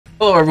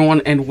Hello everyone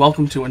and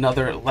welcome to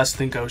another Less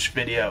Than Gauche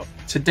video.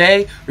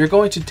 Today we're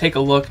going to take a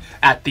look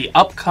at the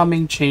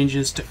upcoming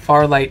changes to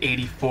Farlight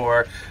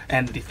 84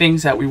 and the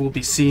things that we will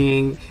be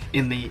seeing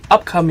in the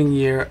upcoming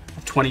year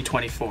of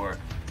 2024.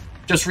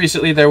 Just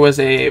recently there was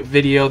a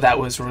video that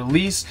was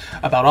released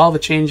about all the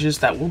changes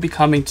that will be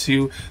coming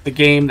to the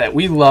game that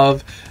we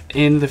love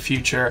in the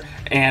future,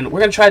 and we're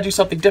going to try to do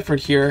something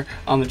different here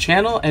on the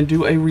channel and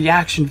do a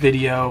reaction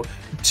video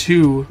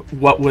to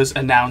what was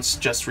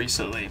announced just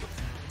recently.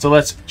 So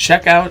let's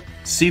check out,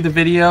 see the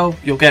video,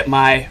 you'll get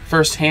my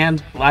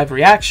first-hand live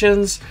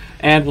reactions,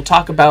 and we'll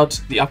talk about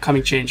the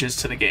upcoming changes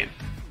to the game.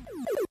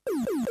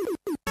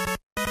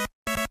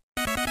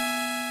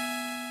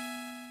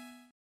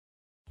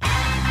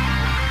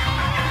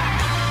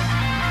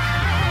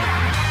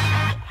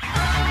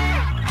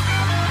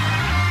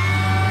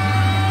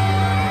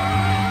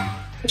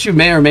 As you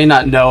may or may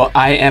not know,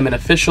 I am an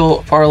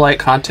official Farlight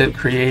content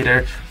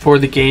creator for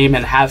the game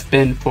and have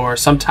been for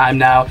some time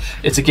now.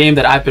 It's a game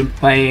that I've been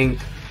playing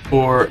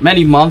for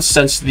many months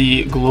since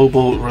the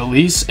global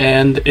release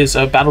and is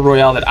a battle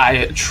royale that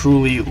I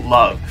truly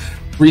love.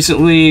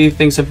 Recently,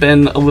 things have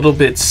been a little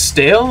bit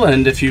stale,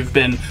 and if you've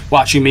been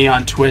watching me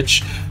on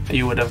Twitch,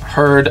 you would have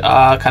heard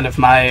kind of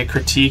my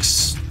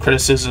critiques,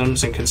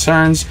 criticisms, and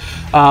concerns.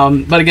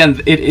 But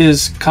again, it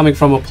is coming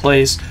from a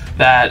place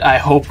that I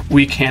hope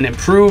we can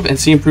improve and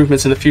see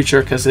improvements in the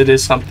future, because it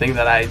is something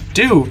that I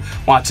do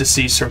want to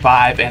see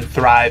survive and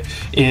thrive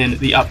in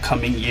the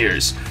upcoming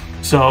years.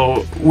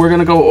 So we're going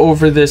to go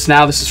over this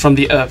now. This is from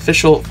the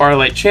official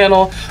Farlight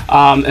channel,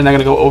 and I'm going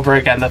to go over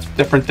again the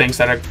different things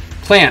that are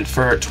planned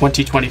for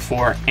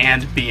 2024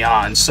 and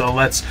beyond. So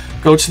let's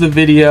go to the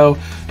video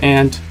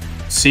and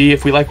see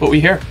if we like what we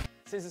hear.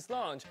 Since its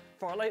launch,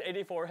 Farlight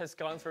 84 has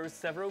gone through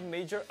several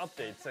major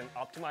updates and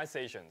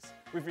optimizations.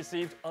 We've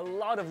received a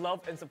lot of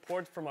love and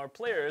support from our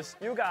players,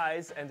 you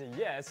guys, and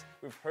yes,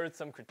 we've heard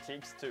some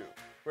critiques too.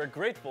 We're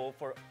grateful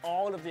for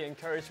all of the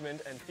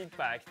encouragement and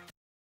feedback.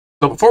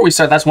 So before we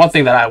start, that's one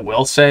thing that I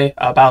will say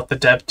about the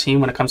dev team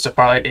when it comes to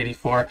Farlight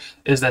 84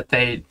 is that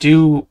they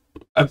do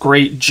a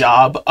great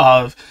job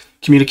of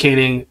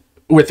communicating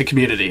with the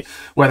community,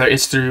 whether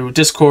it's through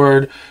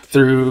Discord,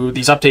 through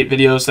these update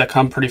videos that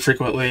come pretty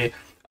frequently.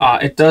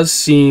 It does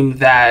seem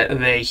that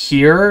they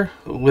hear,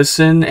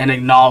 listen, and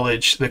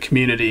acknowledge the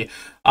community.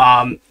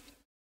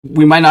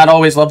 We might not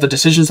always love the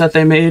decisions that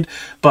they made,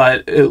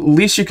 but at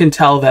least you can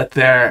tell that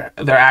they're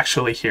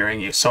actually hearing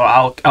you. So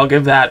I'll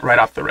give that right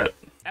off the rip.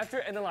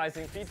 After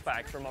analyzing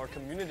feedback from our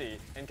community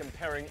and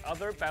comparing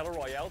other Battle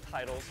Royale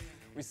titles,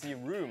 we see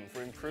room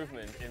for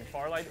improvement in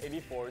Farlight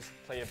 84's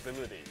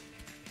playability.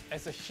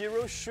 As a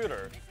hero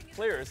shooter,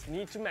 players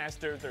need to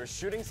master their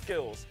shooting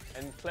skills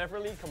and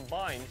cleverly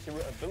combine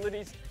hero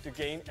abilities to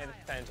gain an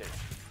advantage.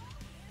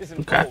 This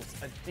involves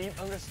a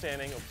deep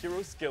understanding of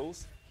hero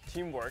skills,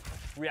 teamwork,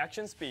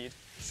 reaction speed,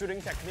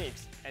 shooting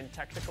techniques, and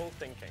tactical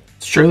thinking.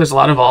 It's true, there's a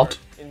lot involved.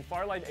 In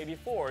Farlight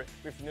 84,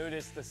 we've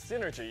noticed the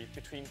synergy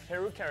between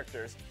hero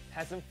characters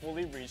hasn't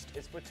fully reached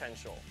its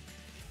potential.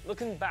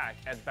 Looking back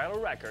at battle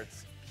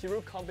records,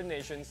 hero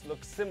combinations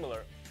look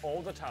similar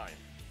all the time.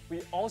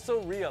 We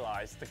also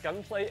realize the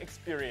gunplay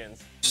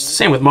experience.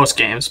 Same with most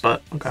games,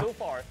 but okay. So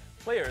far,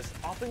 players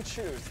often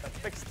choose a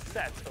fixed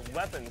set of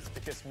weapons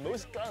because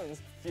most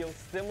guns feel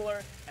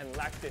similar and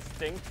lack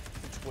distinct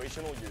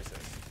situational uses.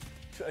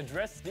 To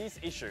address these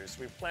issues,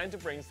 we plan to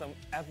bring some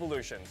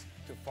evolutions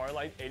to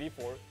Farlight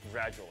 84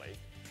 gradually.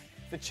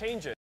 The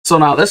changes. So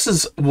now this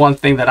is one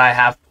thing that I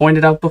have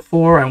pointed out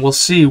before, and we'll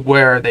see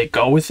where they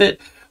go with it,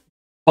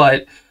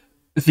 but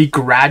the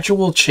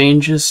gradual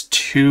changes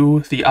to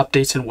the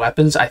updates and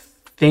weapons, I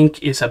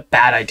think, is a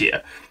bad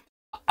idea.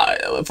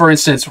 For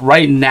instance,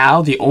 right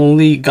now, the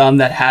only gun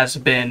that has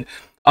been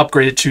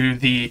upgraded to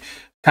the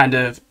kind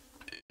of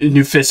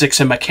new physics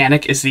and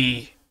mechanic is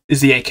the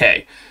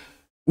AK,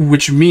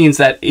 which means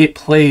that it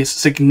plays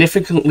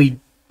significantly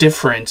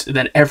different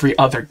than every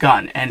other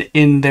gun. And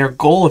in their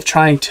goal of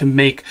trying to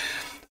make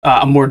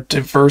a more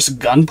diverse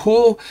gun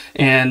pool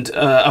and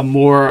a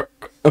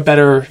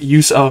better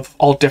use of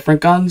all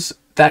different guns,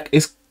 that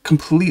is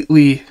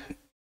completely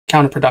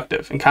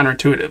counterproductive and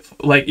counterintuitive.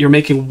 Like, you're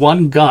making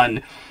one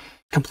gun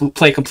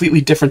play completely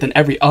different than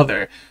every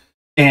other,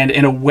 and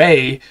in a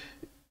way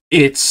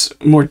it's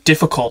more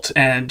difficult,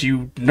 and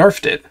you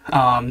nerfed it.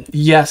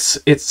 Yes,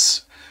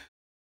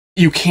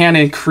 you can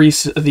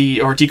increase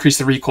or decrease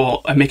the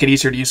recoil and make it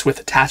easier to use with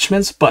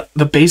attachments, but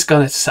the base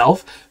gun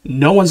itself,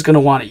 no one's going to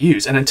want to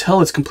use, and until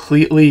it's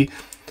completely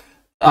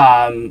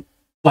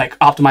like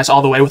optimized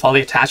all the way with all the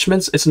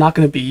attachments, it's not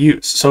going to be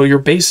used. So you're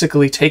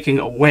basically taking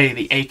away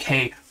the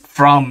AK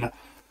from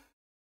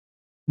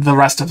the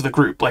rest of the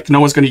group. Like, no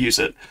one's going to use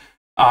it.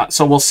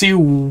 So we'll see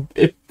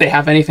if they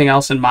have anything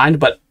else in mind,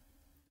 but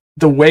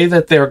the way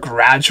that they're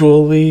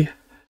gradually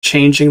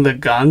changing the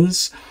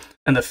guns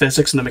and the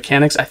physics and the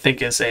mechanics, I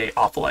think, is an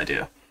awful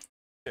idea.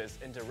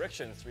 And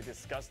directions we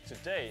discussed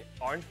today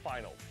aren't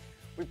final.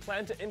 We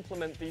plan to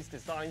implement these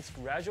designs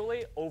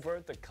gradually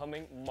over the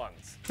coming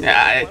months.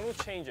 Yeah, Final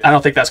changes I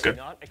don't think that's good.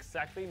 Not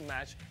exactly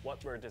match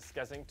what we're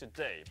discussing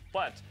today,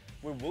 but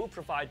we will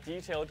provide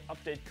detailed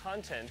update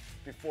content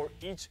before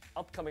each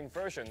upcoming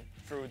version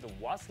through the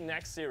What's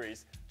Next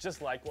series,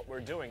 just like what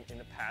we're doing in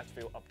the past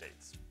few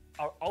updates.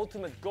 Our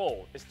ultimate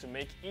goal is to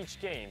make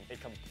each game a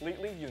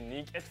completely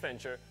unique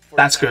adventure for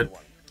That's everyone.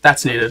 good.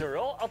 That's needed. If you're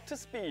all up to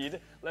speed,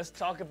 let's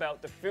talk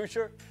about the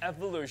future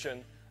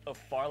evolution of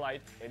Farlight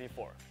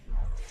 84.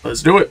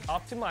 Let's do it.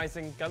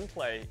 Optimizing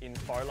gunplay in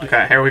Farlight.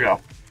 Okay, here we go.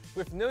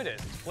 We've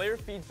noticed player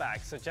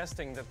feedback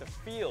suggesting that the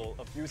feel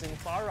of using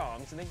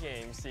firearms in the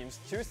game seems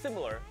too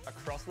similar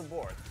across the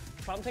board,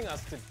 prompting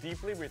us to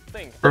deeply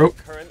rethink our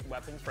current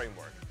weapon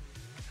framework.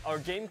 Our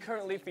game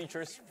currently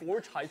features 4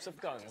 types of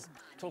guns,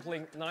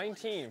 totaling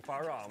 19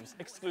 firearms,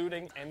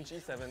 excluding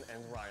MG7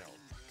 and Rhino.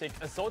 Take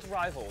assault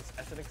rifles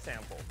as an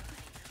example.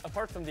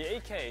 Apart from the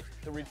AK,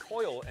 the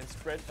recoil and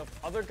spread of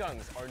other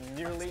guns are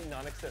nearly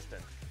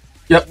non-existent.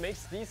 Yep. Which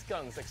makes these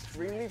guns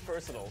extremely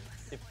versatile,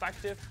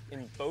 effective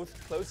in both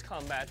close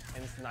combat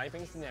and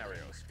sniping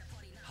scenarios.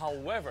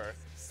 However,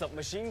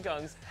 submachine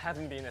guns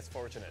haven't been as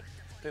fortunate.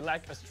 They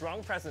lack a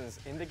strong presence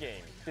in the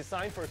game.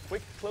 Designed for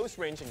quick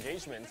close-range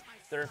engagements,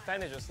 their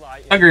advantages lie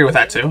in... I agree with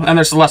that too, and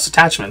there's less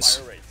attachments.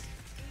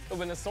 But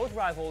when assault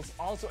rifles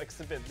also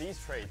exhibit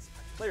these traits,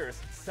 players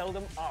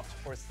seldom opt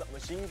for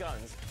submachine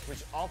guns,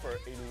 which offer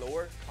a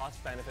lower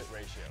cost-benefit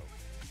ratio.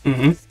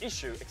 This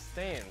issue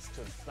extends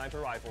to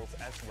sniper rifles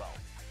as well.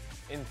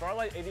 In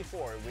Farlight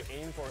 84, we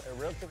aim for a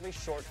relatively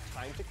short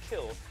time to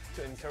kill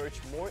to encourage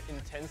more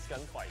intense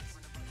gunfights.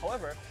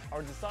 However,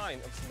 our design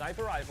of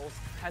sniper rifles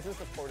hasn't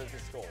supported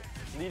this goal,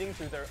 leading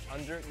to their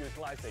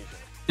underutilization.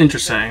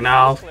 Interesting.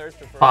 Now,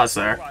 pause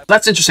there.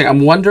 That's interesting.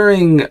 I'm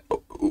wondering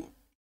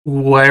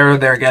where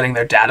they're getting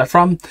their data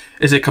from.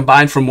 Is it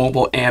combined from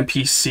mobile and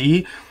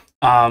PC?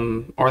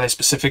 Or are they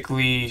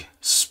specifically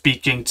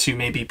speaking to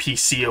maybe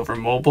PC over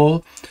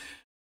mobile?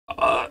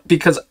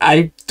 Because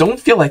I don't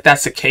feel like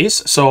that's the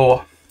case.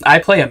 So I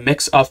play a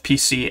mix of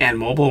PC and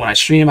mobile. When I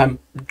stream, I'm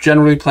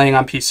generally playing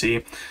on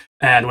PC.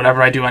 And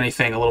whenever I do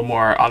anything a little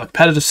more on the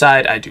competitive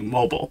side, I do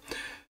mobile.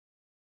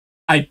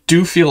 I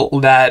do feel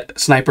that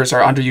snipers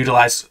are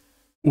underutilized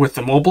with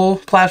the mobile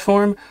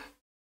platform.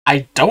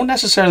 I don't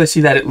necessarily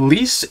see that, at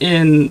least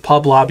in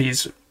pub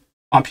lobbies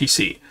on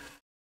PC.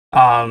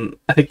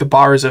 I think the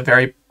bar is a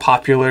very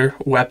popular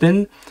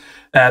weapon.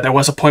 There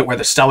was a point where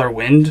the Stellar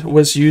Wind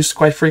was used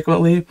quite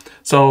frequently.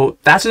 So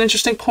that's an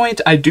interesting point.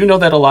 I do know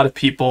that a lot of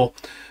people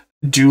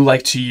do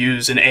like to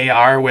use an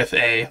AR with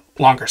a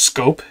longer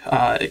scope,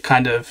 it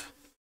kind of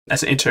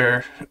as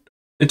an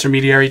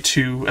intermediary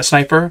to a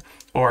sniper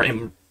or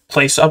in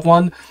place of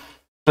one.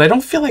 But I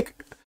don't feel like...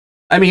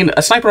 I mean,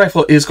 a sniper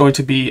rifle is going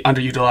to be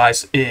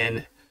underutilized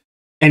in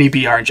any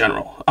BR in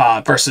general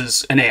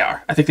versus an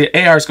AR. I think the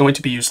AR is going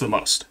to be used the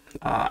most.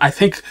 I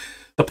think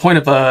the point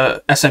of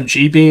a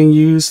SMG being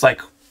used,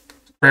 like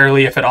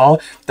rarely if at all,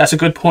 that's a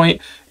good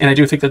point. And I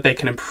do think that they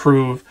can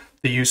improve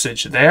the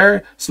usage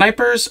there.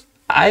 Snipers,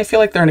 I feel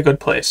like they're in a good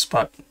place,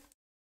 but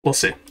we'll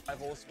see.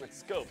 Rifles with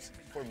scopes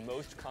for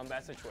most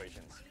combat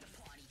situations.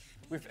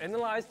 We've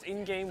analyzed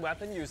in-game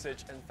weapon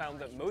usage and found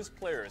that most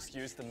players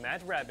use the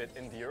Mad Rabbit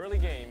in the early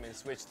game and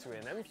switch to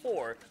an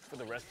M4 for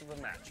the rest of the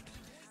match.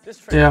 This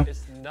trend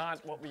is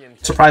not what we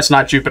intended. Surprised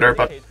not Jupiter,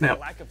 but yeah.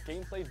 Lack of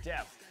gameplay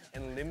depth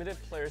and limited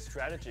player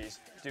strategies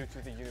due to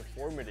the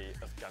uniformity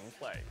of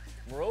gunplay.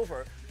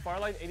 Moreover,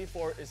 Farlight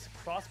 84 is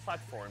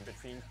cross-platform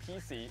between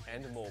PC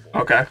and mobile.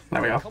 Okay,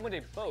 there we go. To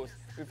accommodate both,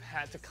 we've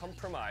had to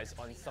compromise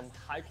on some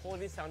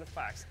high-quality sound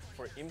effects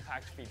for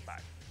impact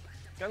feedback.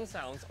 Gun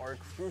sounds are a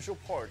crucial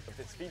part of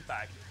this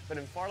feedback, but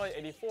in Farlight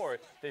 84,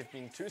 they've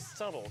been too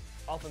subtle,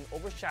 often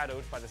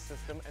overshadowed by the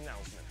system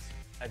announcements.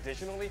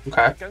 Additionally,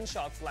 the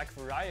gunshots lack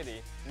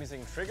variety,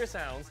 missing trigger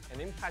sounds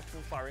and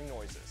impactful firing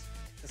noises.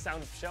 The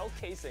sound of shell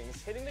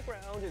casings hitting the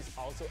ground is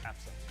also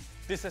absent.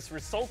 This has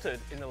resulted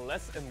in a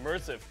less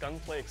immersive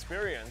gunplay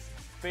experience,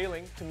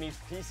 failing to meet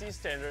PC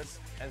standards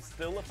and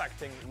still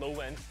affecting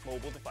low-end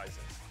mobile devices.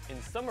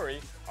 In summary,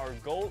 our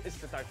goal is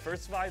to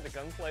diversify the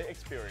gunplay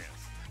experience.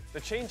 The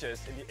changes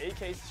in the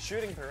AK's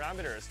shooting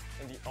parameters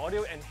and the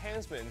audio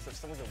enhancements of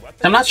some of the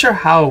weapons... I'm not sure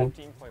how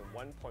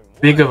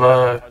big of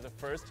a...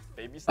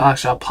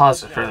 Actually, I'll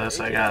pause it for this,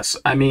 I guess.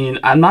 I mean,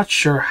 I'm not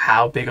sure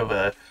how big of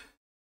a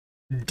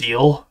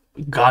deal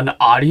gun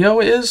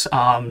audio is.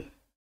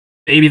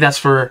 Maybe that's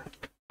for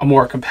a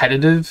more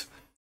competitive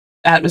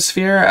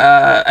atmosphere.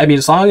 I mean,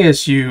 as long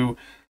as you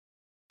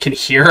can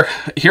hear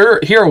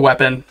a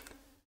weapon,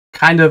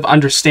 kind of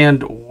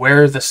understand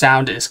where the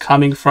sound is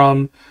coming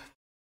from.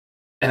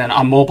 And then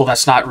on mobile,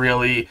 that's not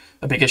really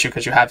a big issue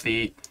because you have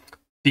the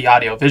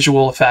audio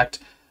visual effect.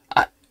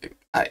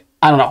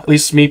 I don't know, at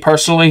least me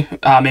personally,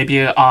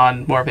 maybe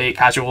on more of a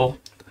casual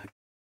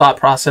thought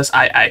process,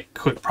 I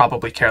could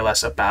probably care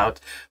less about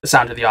the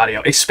sound of the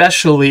audio,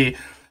 especially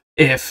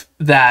if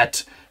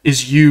that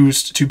is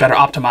used to better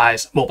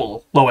optimize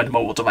low-end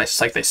mobile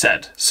devices, like they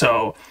said.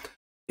 So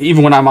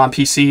even when I'm on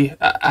PC,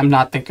 I'm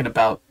not thinking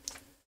about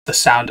the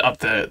sound of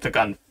the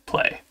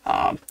gunplay.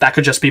 That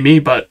could just be me,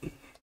 but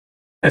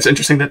it's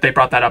interesting that they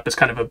brought that up as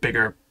kind of a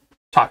bigger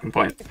talking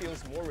point. It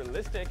feels more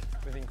realistic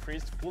with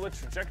increased bullet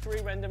trajectory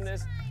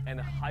randomness and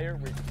a higher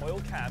recoil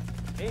cap,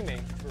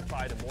 aiming to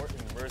provide a more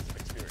immersive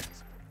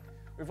experience.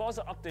 We've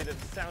also updated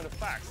the sound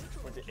effects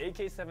for the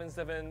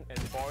AK-77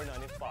 and Bar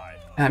 95.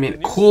 I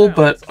mean, cool,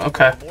 but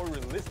okay. A more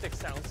realistic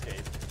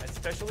soundscape,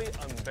 especially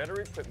on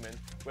better equipment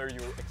where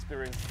you'll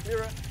experience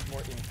clearer,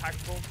 more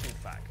impactful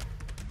feedback.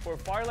 For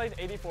Farlight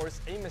 84's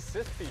aim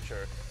assist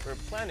feature, we're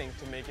planning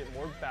to make it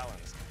more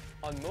balanced.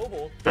 On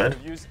mobile, we'll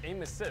use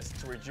aim assist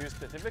to reduce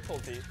the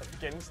difficulty of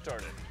getting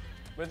started.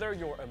 Whether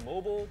you're a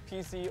mobile,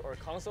 PC, or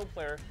console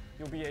player,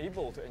 you'll be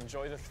able to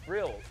enjoy the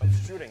thrill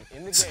of shooting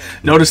in the game.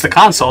 Notice the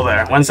console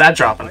there. When's that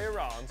dropping?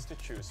 Firearms to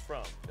choose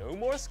from. No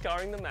more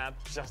scouring the map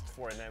just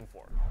for an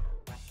M4.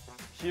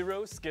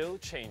 Hero skill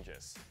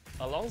changes.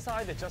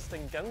 Alongside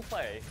adjusting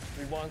gunplay,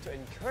 we want to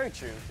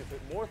encourage you to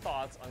put more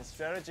thoughts on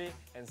strategy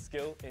and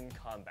skill in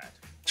combat.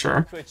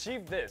 Sure. To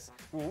achieve this,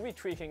 we will be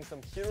tweaking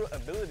some hero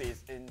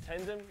abilities in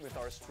tandem with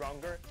our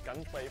stronger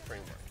gunplay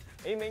framework,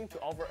 aiming to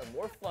offer a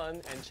more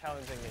fun and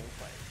challenging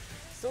gameplay.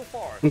 So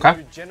far,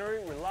 you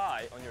generally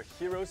rely on your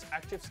hero's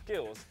active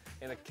skills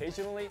and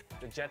occasionally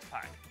the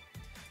jetpack.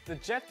 The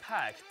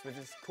jetpack, with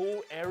its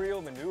cool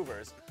aerial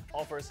maneuvers,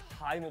 offers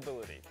high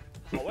mobility.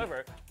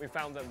 However, we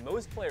found that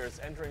most players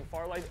entering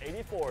Farlight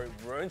 84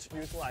 weren't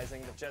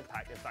utilizing the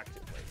jetpack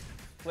effectively.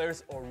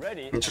 Players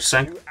already have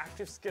 2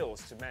 active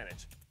skills to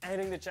manage.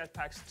 Adding the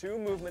jetpack's 2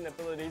 movement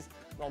abilities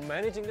while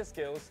managing the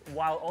skills,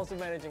 while also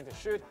managing to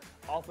shoot,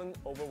 often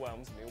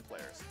overwhelms new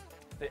players.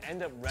 They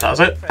end up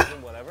randomly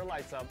pressing whatever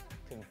lights up,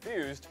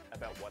 confused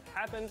about what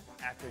happened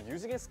after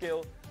using a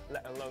skill,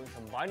 let alone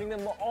combining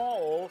them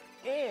all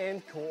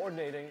and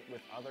coordinating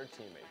with other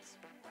teammates.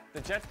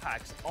 The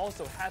jetpacks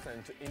also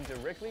happen to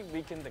indirectly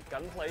weaken the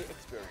gunplay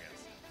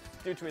experience.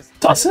 Due to its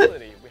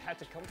ability, we had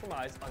to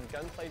compromise on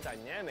gunplay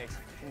dynamics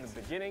from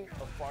the beginning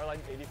of Farlight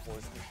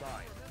 84's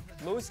design.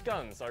 Most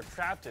guns are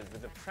crafted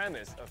with the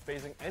premise of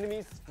facing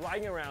enemies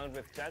flying around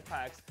with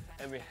jetpacks,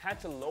 and we had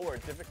to lower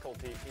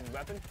difficulty in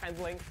weapon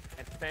handling,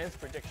 advanced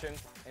prediction,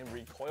 and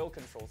recoil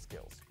control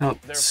skills. I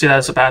don't see that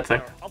as a bad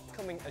thing. In our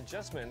upcoming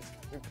adjustments,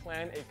 we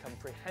plan a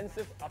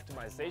comprehensive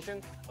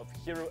optimization of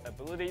hero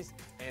abilities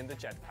and the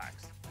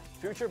jetpacks.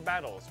 Future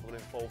battles will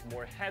involve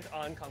more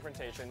head-on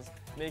confrontations,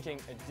 making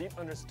a deep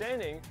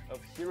understanding of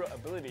hero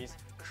abilities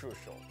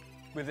crucial.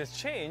 With this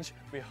change,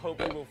 we hope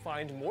you will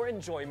find more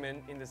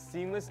enjoyment in the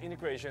seamless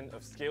integration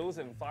of skills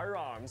and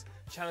firearms,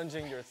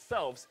 challenging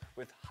yourselves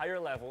with higher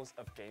levels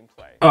of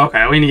gameplay.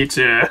 Okay, we need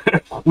to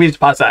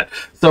pause that.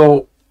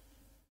 So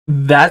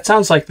that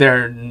sounds like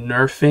they're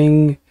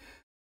nerfing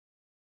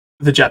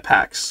the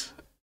jetpacks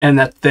and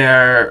that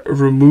they're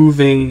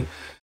removing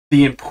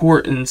the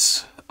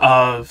importance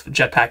of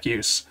jetpack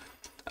use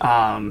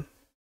from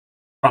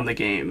the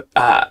game.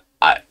 I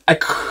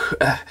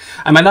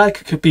might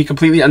not be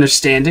completely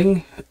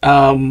understanding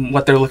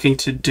what they're looking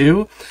to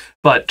do,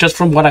 but just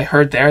from what I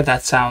heard there,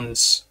 that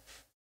sounds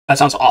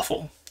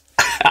awful.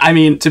 I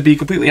mean, to be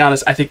completely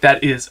honest, I think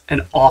that is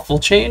an awful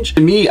change.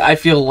 To me, I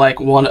feel like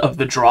one of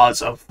the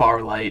draws of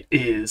Farlight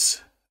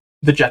is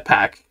the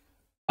jetpack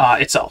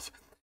itself.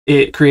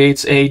 It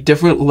creates a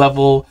different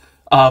level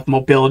of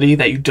mobility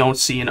that you don't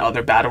see in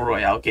other Battle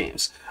Royale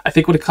games. I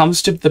think when it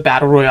comes to the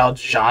Battle Royale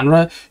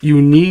genre,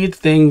 you need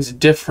things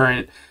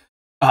different,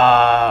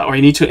 or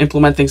you need to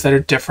implement things that are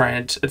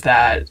different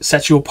that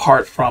sets you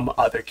apart from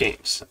other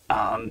games.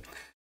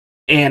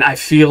 And I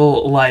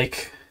feel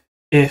like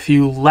if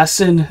you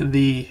lessen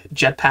the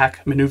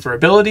jetpack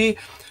maneuverability,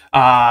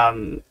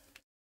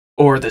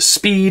 or the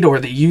speed or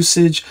the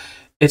usage,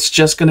 it's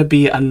just going to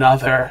be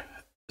another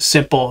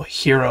simple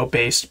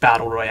hero-based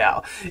Battle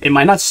Royale. It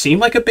might not seem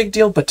like a big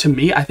deal, but to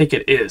me, I think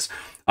it is.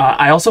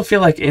 I also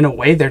feel like, in a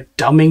way, they're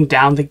dumbing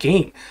down the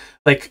game.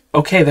 Like,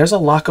 okay, there's a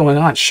lot going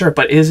on, sure,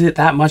 but is it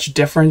that much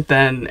different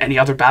than any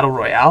other Battle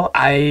Royale?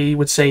 I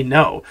would say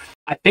no.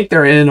 I think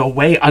they're, in a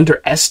way,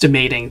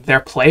 underestimating their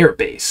player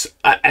base.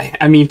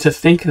 I mean, to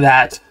think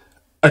that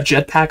a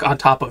jetpack on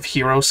top of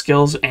hero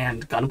skills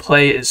and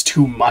gunplay is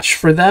too much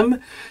for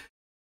them,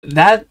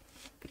 that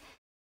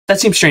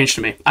seems strange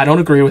to me. I don't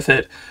agree with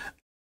it.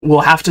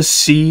 We'll have to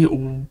see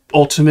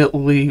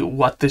ultimately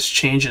what this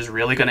change is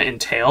really going to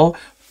entail.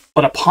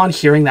 But upon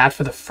hearing that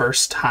for the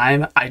first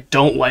time, I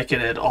don't like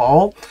it at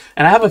all.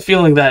 And I have a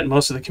feeling that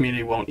most of the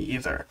community won't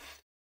either.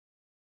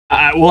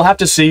 We'll have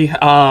to see.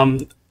 I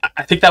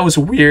think that was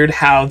weird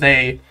how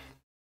that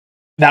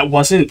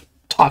wasn't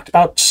talked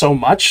about so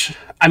much.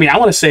 I mean, I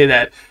want to say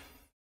that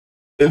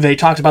they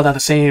talked about that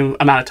the same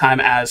amount of time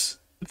as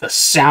the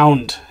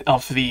sound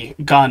of the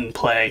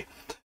gunplay,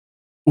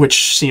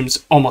 which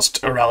seems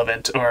almost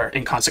irrelevant or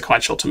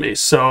inconsequential to me.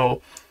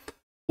 So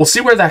we'll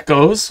see where that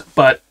goes,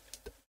 but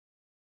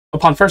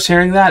upon first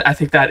hearing that, I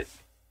think that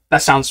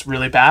sounds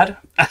really bad.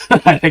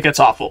 I think it's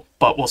awful,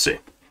 but we'll see.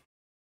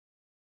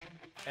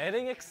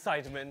 Adding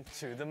excitement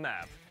to the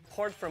map.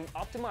 Apart from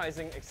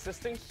optimizing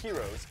existing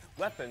heroes,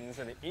 weapons,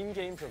 and the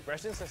in-game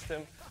progression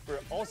system, we're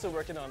also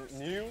working on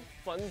new,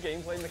 fun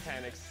gameplay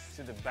mechanics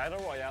to the Battle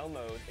Royale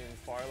mode in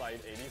Farlight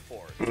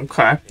 84.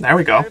 Okay, there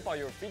we go. Inspired by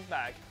your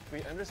feedback,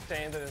 we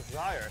understand the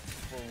desire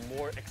for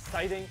more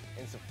exciting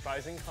and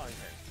surprising content.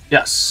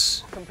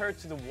 Yes. Compared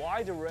to the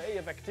wide array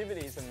of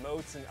activities and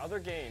modes in other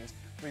games,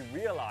 we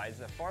realize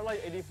that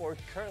Farlight 84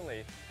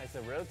 currently has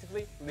a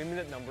relatively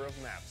limited number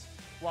of maps.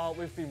 While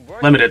we've been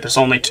working limited, there's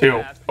only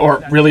 2,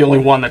 or really only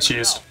 1 that's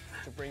used.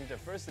 To bring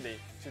diversity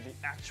to the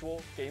actual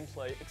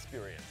gameplay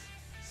experience.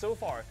 So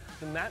far,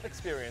 the map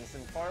experience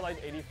in Farlight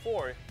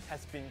 84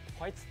 has been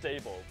quite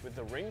stable, with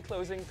the ring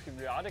closing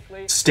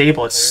periodically.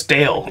 Stable, it's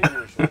stale.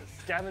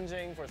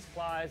 Scavenging for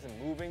supplies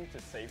and moving to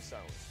safe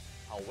zones.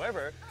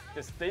 However,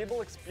 the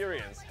stable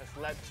experience has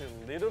led to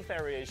little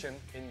variation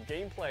in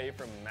gameplay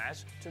from match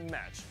to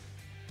match.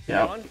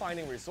 Yep. Beyond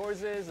finding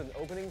resources and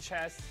opening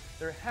chests,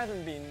 there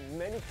haven't been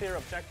many clear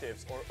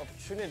objectives or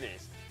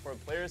opportunities for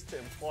players to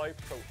employ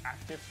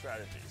proactive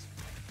strategies.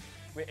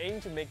 We aim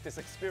to make this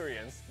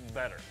experience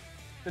better.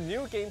 The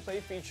new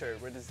gameplay feature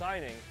we're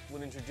designing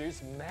will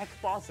introduce mech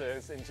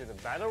bosses into the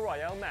Battle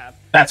Royale map.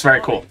 That's very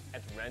cool.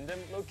 At random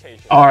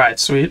locations. Alright,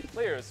 sweet.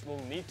 Players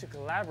will need to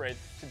collaborate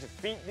to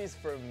defeat these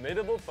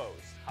formidable foes.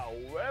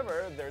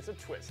 However, there's a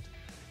twist.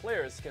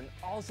 Players can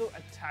also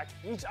attack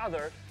each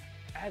other,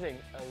 adding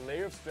a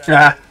layer of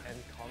strategy and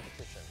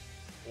competition.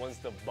 Once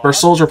the For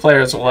soldier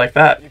players will like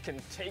that. You can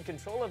take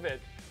control of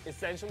it,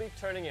 essentially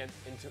turning it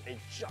into a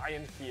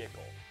giant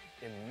vehicle.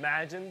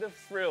 Imagine the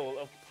thrill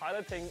of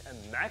piloting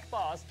a mech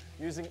boss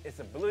using its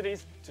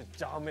abilities to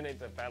dominate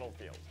the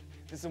battlefield.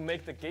 This will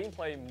make the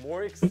gameplay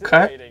more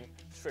exhilarating,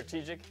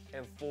 strategic,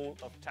 and full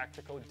of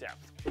tactical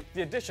depth.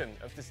 The addition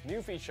of this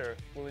new feature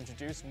will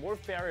introduce more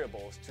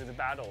variables to the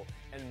battle,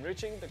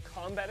 enriching the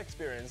combat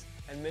experience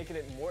and making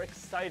it more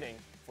exciting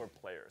for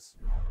players.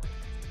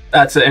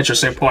 That's an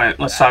interesting point.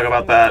 Let's talk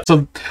about that.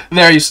 So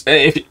there, if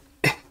it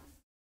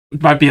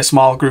might be a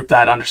small group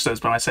that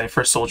understands when I say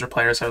for soldier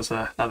players, it was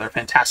another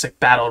fantastic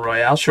battle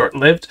royale,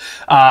 short-lived,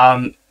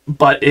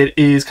 but it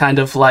is kind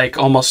of like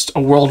almost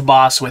a world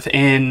boss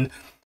within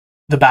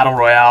the battle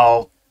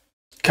royale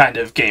kind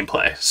of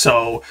gameplay.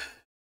 So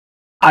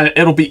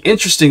it'll be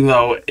interesting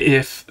though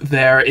if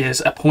there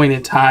is a point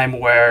in time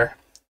where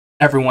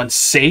everyone's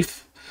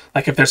safe,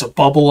 like if there's a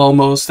bubble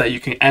almost that you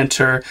can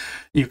enter,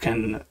 you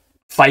can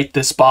fight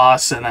this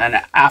boss, and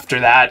then after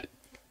that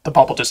the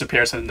bubble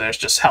disappears and there's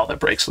just hell that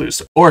breaks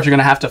loose. Or if you're going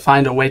to have to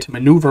find a way to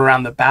maneuver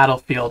around the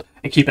battlefield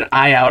and keep an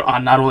eye out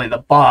on not only the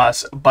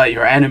boss but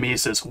your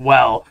enemies as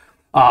well.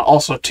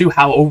 Also too,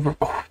 how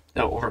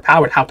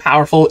overpowered, how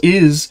powerful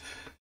is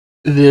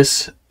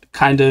this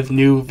kind of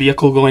new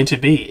vehicle going to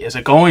be? Is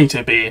it going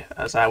to be,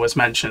 as I was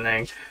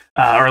mentioning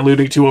or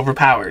alluding to,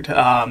 overpowered?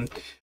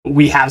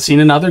 We have seen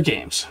in other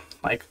games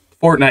like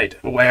Fortnite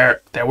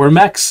where there were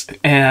mechs,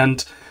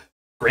 and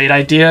great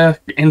idea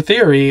in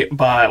theory,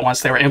 but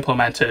once they were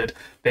implemented,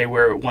 they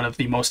were one of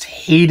the most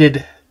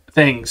hated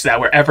things that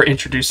were ever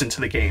introduced into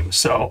the game.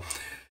 So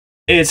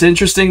it's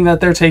interesting that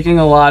they're taking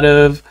a lot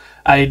of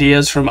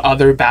ideas from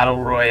other battle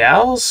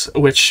royales,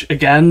 which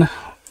again,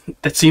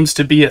 that seems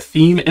to be a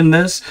theme in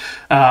this,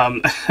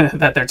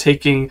 that they're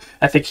taking,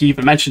 I think he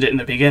even mentioned it in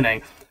the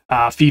beginning,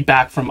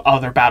 feedback from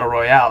other battle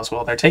royales.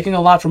 Well, they're taking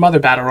a lot from other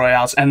battle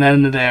royales, and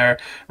then they're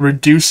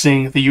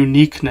reducing the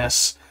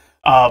uniqueness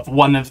of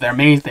one of their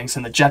main things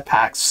in the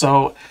jetpacks.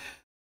 So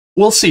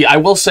we'll see. I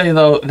will say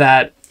though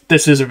that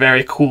this is a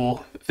very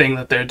cool thing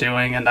that they're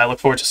doing, and I look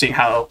forward to seeing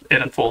how it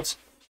unfolds.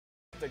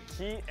 The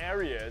key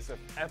areas of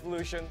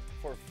evolution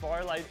for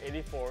Farlight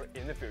 84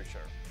 in the future.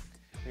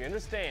 We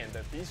understand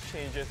that these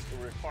changes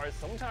will require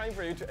some time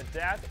for you to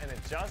adapt and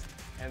adjust,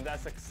 and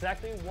that's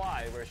exactly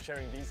why we're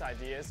sharing these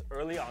ideas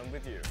early on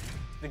with you.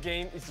 The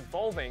game is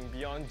evolving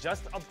beyond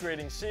just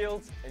upgrading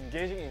shields,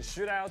 engaging in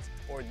shootouts,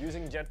 or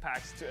using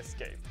jetpacks to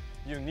escape.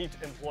 You need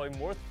to employ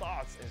more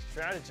thoughts and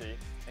strategy,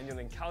 and you'll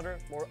encounter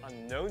more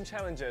unknown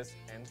challenges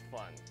and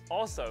fun.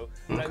 Also,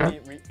 let me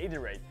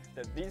reiterate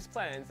that these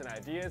plans and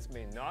ideas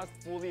may not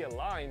fully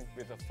align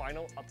with the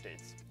final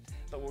updates,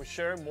 but we'll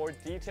share more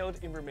detailed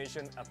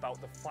information about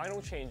the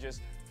final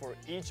changes for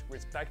each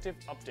respective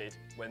update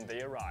when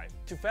they arrive.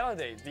 To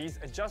validate these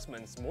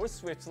adjustments more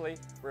swiftly,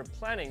 we're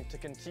planning to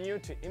continue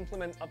to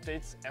implement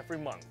updates every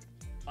month.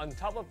 On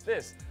top of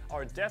this,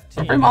 our dev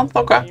team will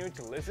continue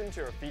to listen to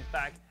your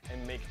feedback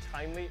and make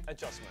timely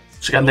adjustments.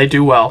 Which again, they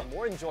do well.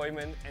 More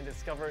enjoyment and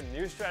discover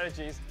new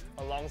strategies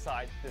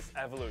alongside this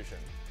evolution.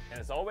 And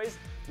as always,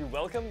 we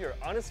welcome your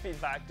honest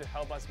feedback to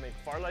help us make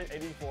Farlight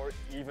 84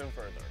 even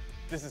further.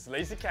 This is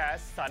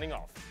LazyCast signing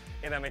off,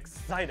 and I'm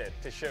excited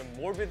to share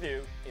more with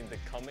you in the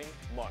coming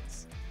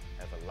months.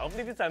 Have a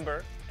lovely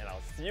December, and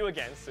I'll see you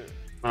again soon.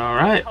 All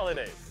right. Happy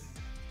holidays.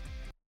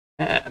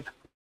 And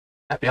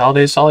happy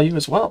holidays to all you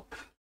as well.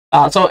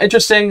 So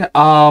interesting.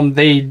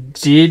 They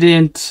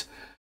didn't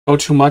go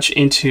too much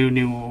into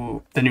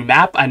the new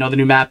map. I know the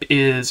new map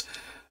is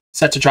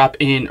set to drop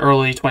in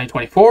early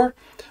 2024.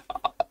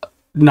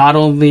 Not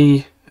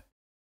only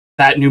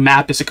that new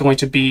map is going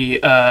to be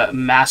a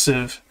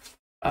massive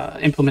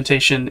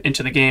implementation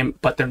into the game,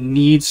 but there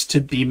needs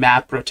to be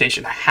map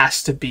rotation. There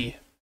has to be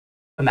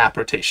a map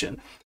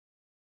rotation,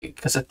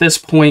 because at this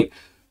point,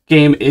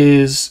 game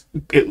is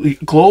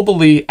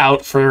globally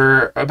out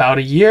for about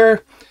a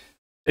year.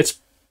 It's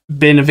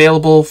been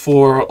available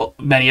for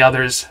many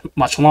others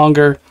much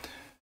longer.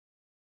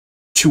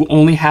 To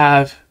only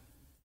have,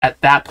 at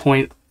that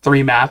point,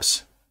 3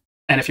 maps,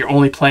 and if you're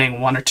only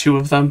playing 1 or 2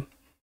 of them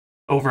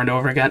over and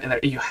over again,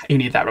 you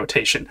need that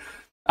rotation.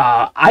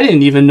 I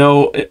didn't even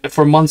know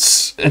for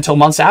months, until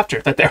months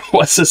after, that there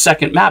was a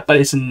second map, but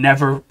it's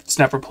never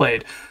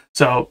played.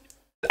 So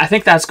I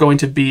think that's going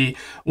to be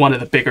one of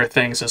the bigger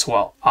things as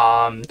well,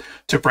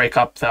 to break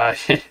up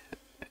the,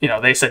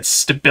 they said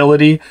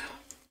stability.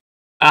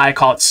 I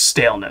call it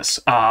staleness.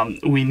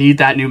 We need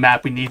that new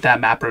map. We need that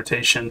map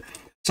rotation.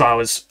 So I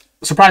was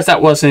surprised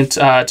that wasn't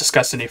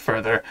discussed any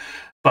further.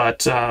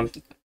 But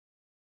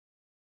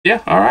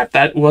yeah, all right,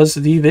 that was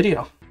the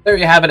video. There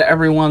you have it,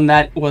 everyone.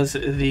 That was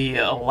the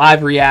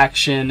live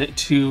reaction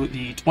to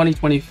the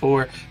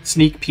 2024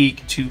 sneak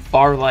peek to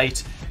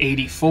Farlight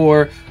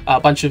 84.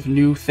 A bunch of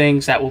new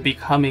things that will be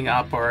coming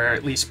up, or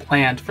at least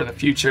planned for the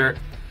future.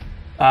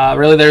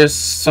 Really, there's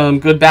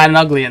some good, bad, and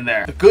ugly in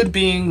there. The good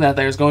being that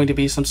there's going to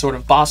be some sort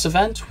of boss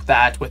event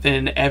that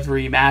within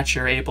every match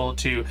you're able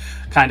to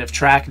kind of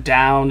track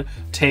down,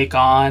 take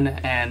on,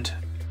 and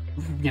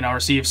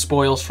receive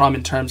spoils from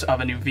in terms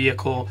of a new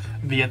vehicle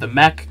via the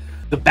mech.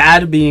 The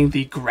bad being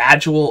the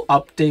gradual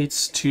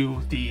updates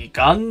to the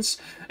guns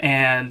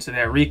and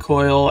their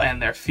recoil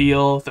and their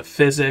feel, the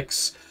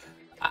physics.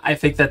 I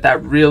think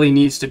that really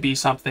needs to be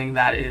something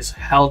that is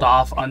held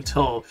off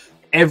until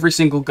every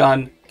single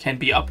gun can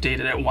be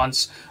updated at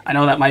once. I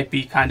know that might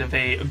be kind of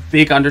a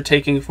big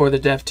undertaking for the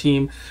dev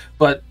team,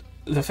 but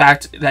the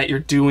fact that you're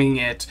doing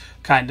it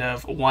kind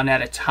of one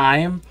at a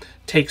time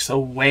takes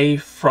away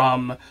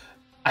from,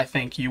 I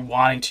think, you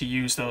wanting to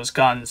use those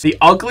guns. The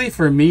ugly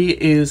for me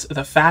is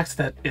the fact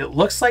that it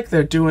looks like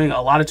they're doing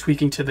a lot of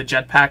tweaking to the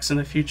jetpacks in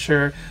the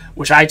future,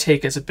 which I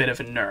take as a bit of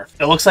a nerf.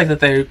 It looks like that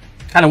they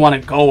kind of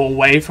want to go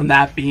away from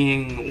that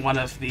being one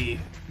of the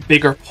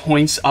bigger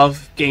points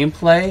of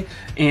gameplay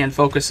and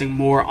focusing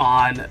more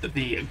on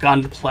the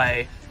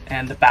gunplay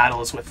and the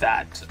battles with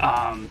that.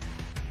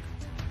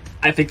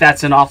 I think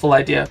that's an awful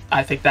idea.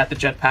 I think that the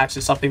jetpacks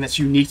is something that's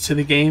unique to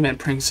the game and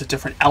brings a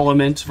different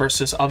element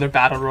versus other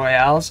battle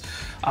royales.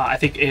 I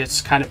think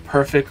it's kind of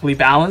perfectly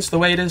balanced the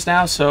way it is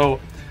now, so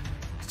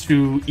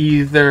to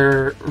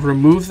either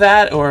remove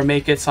that or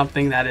make it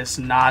something that is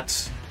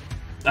not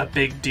a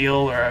big deal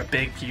or a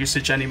big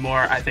usage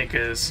anymore, I think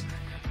is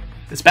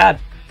bad.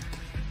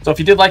 So if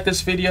you did like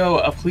this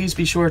video, please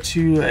be sure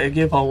to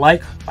give a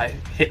like by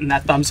hitting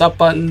that thumbs up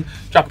button.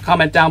 Drop a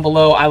comment down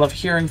below. I love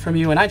hearing from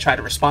you, and I try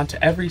to respond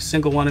to every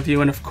single one of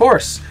you. And of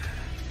course,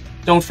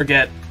 don't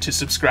forget to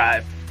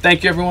subscribe.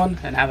 Thank you, everyone,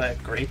 and have a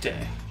great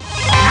day.